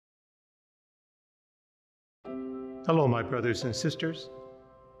Hello, my brothers and sisters.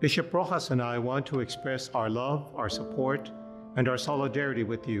 Bishop Rojas and I want to express our love, our support, and our solidarity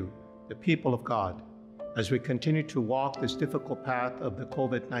with you, the people of God, as we continue to walk this difficult path of the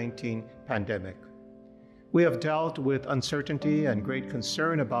COVID-19 pandemic. We have dealt with uncertainty and great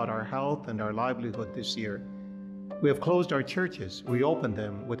concern about our health and our livelihood this year. We have closed our churches, reopened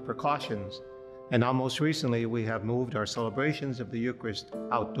them with precautions, and now most recently we have moved our celebrations of the Eucharist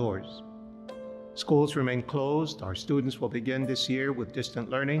outdoors. Schools remain closed. Our students will begin this year with distant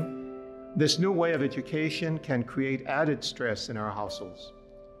learning. This new way of education can create added stress in our households.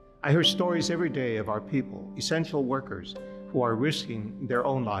 I hear stories every day of our people, essential workers, who are risking their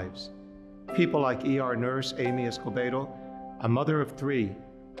own lives. People like ER nurse Amy Escobedo, a mother of 3,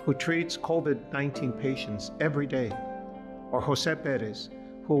 who treats COVID-19 patients every day. Or Jose Perez,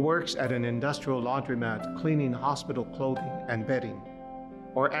 who works at an industrial laundromat cleaning hospital clothing and bedding.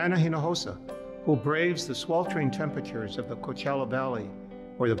 Or Ana Hinojosa, who braves the sweltering temperatures of the Coachella Valley,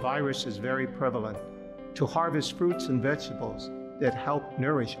 where the virus is very prevalent, to harvest fruits and vegetables that help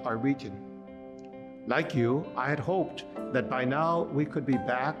nourish our region. Like you, I had hoped that by now we could be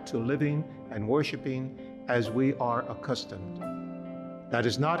back to living and worshiping as we are accustomed. That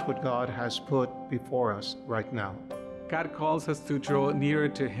is not what God has put before us right now. God calls us to draw nearer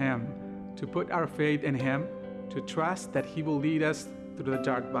to Him, to put our faith in Him, to trust that He will lead us through the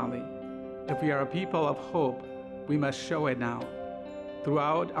dark valley. If we are a people of hope, we must show it now.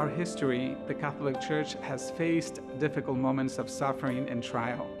 Throughout our history, the Catholic Church has faced difficult moments of suffering and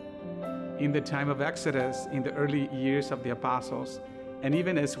trial. In the time of Exodus, in the early years of the Apostles, and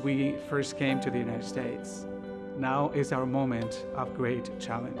even as we first came to the United States, now is our moment of great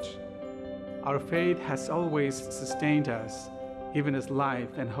challenge. Our faith has always sustained us, given us life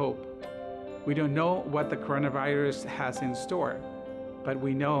and hope. We don't know what the coronavirus has in store, but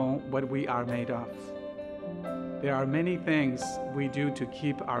we know what we are made of. There are many things we do to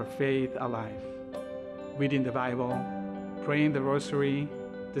keep our faith alive. Reading the Bible, praying the Rosary,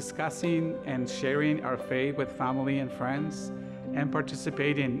 discussing and sharing our faith with family and friends, and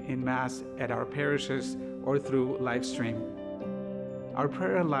participating in Mass at our parishes or through live stream. Our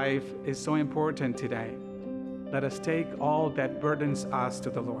prayer life is so important today. Let us take all that burdens us to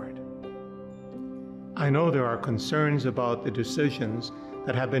the Lord. I know there are concerns about the decisions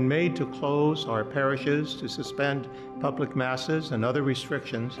that have been made to close our parishes, to suspend public masses and other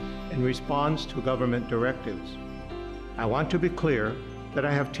restrictions in response to government directives. I want to be clear that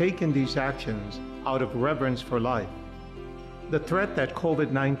I have taken these actions out of reverence for life. The threat that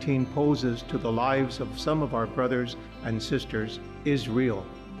COVID-19 poses to the lives of some of our brothers and sisters is real.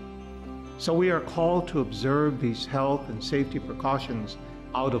 So we are called to observe these health and safety precautions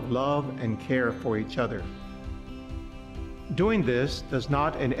out of love and care for each other. Doing this does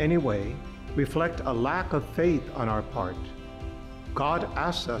not in any way reflect a lack of faith on our part. God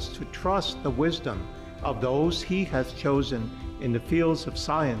asks us to trust the wisdom of those He has chosen in the fields of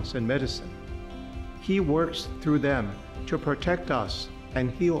science and medicine. He works through them to protect us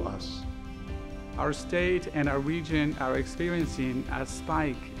and heal us. Our state and our region are experiencing a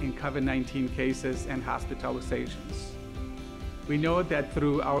spike in COVID-19 cases and hospitalizations. We know that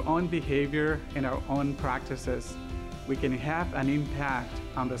through our own behavior and our own practices, we can have an impact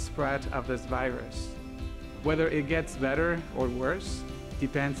on the spread of this virus. Whether it gets better or worse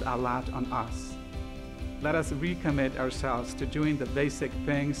depends a lot on us. Let us recommit ourselves to doing the basic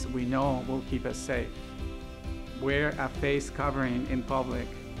things we know will keep us safe. Wear a face covering in public,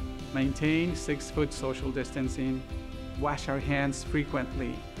 maintain 6-foot social distancing, wash our hands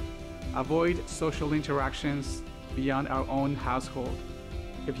frequently, avoid social interactions beyond our own household.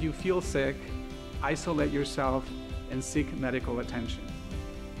 If you feel sick, isolate yourself and seek medical attention.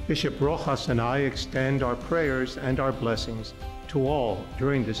 Bishop Rojas and I extend our prayers and our blessings to all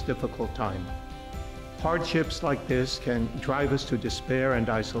during this difficult time. Hardships like this can drive us to despair and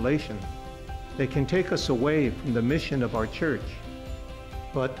isolation. They can take us away from the mission of our church.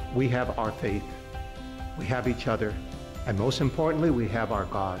 But we have our faith, we have each other, and most importantly, we have our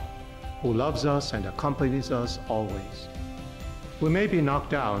God, who loves us and accompanies us always. We may be knocked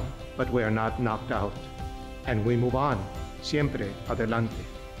down, but we are not knocked out, and we move on, siempre adelante.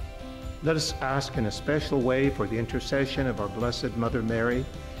 Let us ask in a special way for the intercession of our Blessed Mother Mary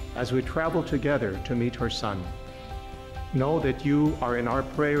as we travel together to meet her Son. Know that you are in our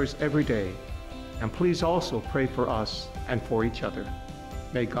prayers every day, and please also pray for us and for each other.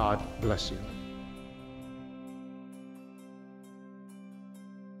 May God bless you.